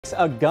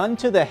Folks, a gun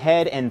to the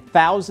head and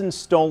thousands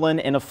stolen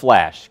in a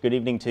flash. Good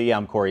evening to you.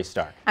 I'm Corey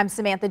Stark. I'm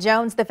Samantha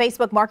Jones. The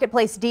Facebook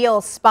Marketplace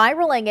deal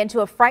spiraling into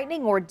a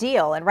frightening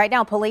ordeal. And right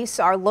now, police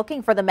are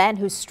looking for the men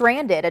who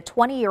stranded a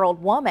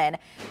 20-year-old woman.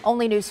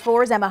 Only News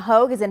 4's Emma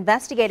Hogue is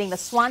investigating the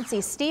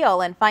Swansea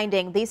steal and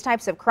finding these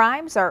types of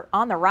crimes are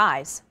on the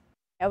rise.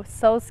 I was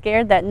so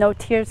scared that no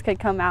tears could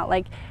come out.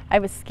 Like, I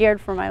was scared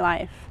for my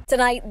life.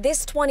 Tonight,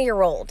 this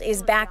 20-year-old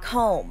is back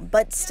home,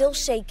 but still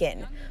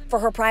shaken. For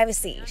her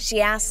privacy,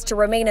 she asked to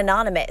remain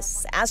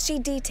anonymous as she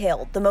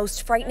detailed the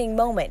most frightening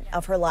moment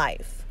of her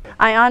life.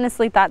 I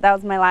honestly thought that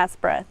was my last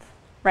breath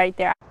right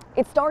there.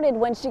 It started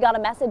when she got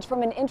a message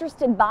from an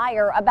interested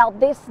buyer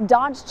about this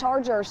Dodge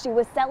Charger she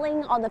was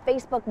selling on the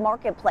Facebook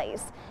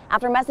Marketplace.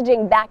 After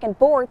messaging back and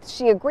forth,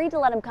 she agreed to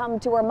let him come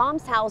to her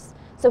mom's house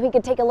so he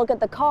could take a look at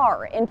the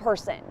car in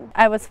person.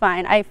 I was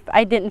fine.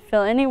 I didn't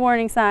feel any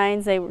warning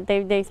signs.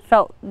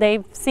 They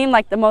seemed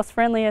like the most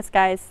friendliest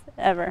guys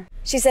ever.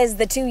 She says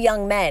the two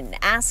young men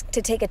asked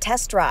to take a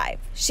test drive.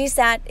 She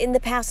sat in the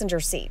passenger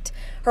seat.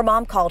 Her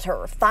mom called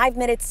her 5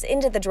 minutes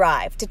into the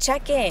drive to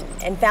check in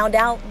and found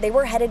out they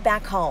were headed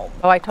back home.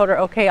 I told her,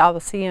 okay, I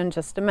will see you in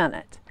just a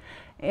minute.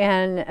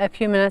 And a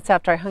few minutes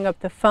after I hung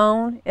up the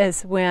phone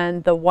is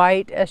when the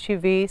white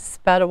SUV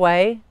sped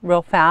away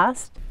real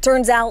fast.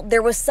 Turns out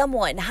there was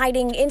someone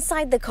hiding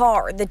inside the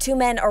car the two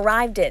men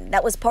arrived in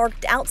that was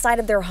parked outside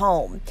of their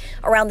home.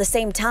 Around the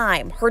same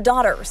time, her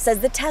daughter says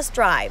the test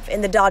drive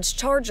in the Dodge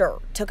Charger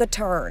took a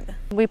turn.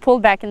 We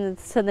pulled back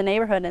into the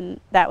neighborhood,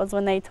 and that was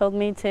when they told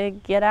me to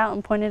get out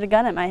and pointed a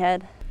gun at my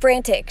head.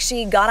 Frantic,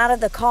 she got out of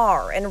the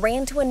car and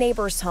ran to a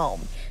neighbor's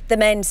home. The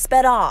men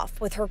sped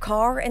off with her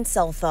car and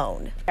cell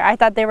phone. I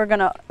thought they were going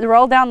to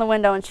roll down the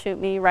window and shoot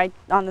me right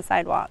on the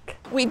sidewalk.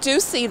 We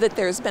do see that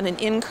there's been an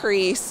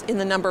increase in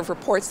the number of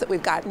reports that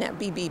we've gotten at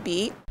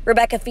BBB.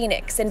 Rebecca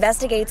Phoenix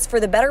investigates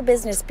for the Better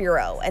Business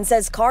Bureau and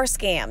says car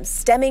scams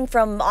stemming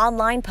from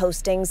online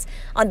postings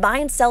on buy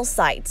and sell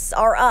sites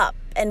are up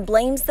and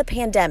blames the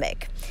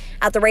pandemic.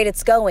 At the rate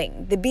it's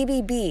going, the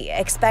BBB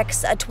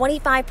expects a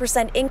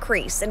 25%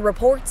 increase in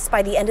reports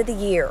by the end of the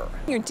year.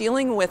 You're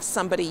dealing with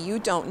somebody you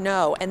don't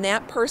know, and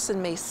that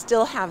person may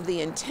still have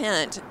the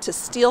intent to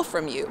steal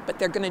from you, but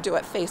they're going to do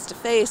it face to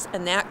face,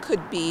 and that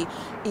could be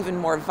even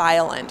more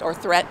violent or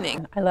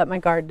threatening. I let my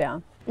guard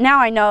down. Now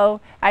I know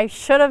I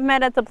should have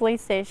met at the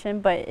police station,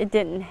 but it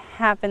didn't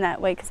happen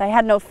that way because I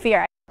had no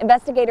fear.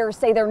 Investigators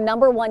say their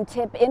 #1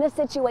 tip in a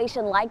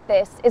situation like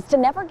this is to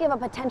never give a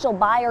potential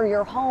buyer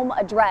your home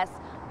address.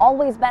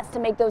 Always best to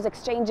make those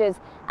exchanges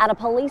at a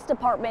police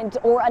department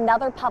or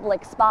another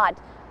public spot.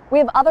 We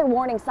have other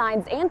warning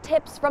signs and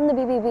tips from the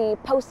BBB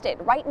posted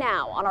right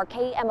now on our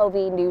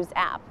KMOV News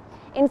app.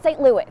 In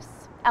St. Louis,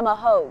 Emma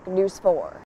Hogue, News 4.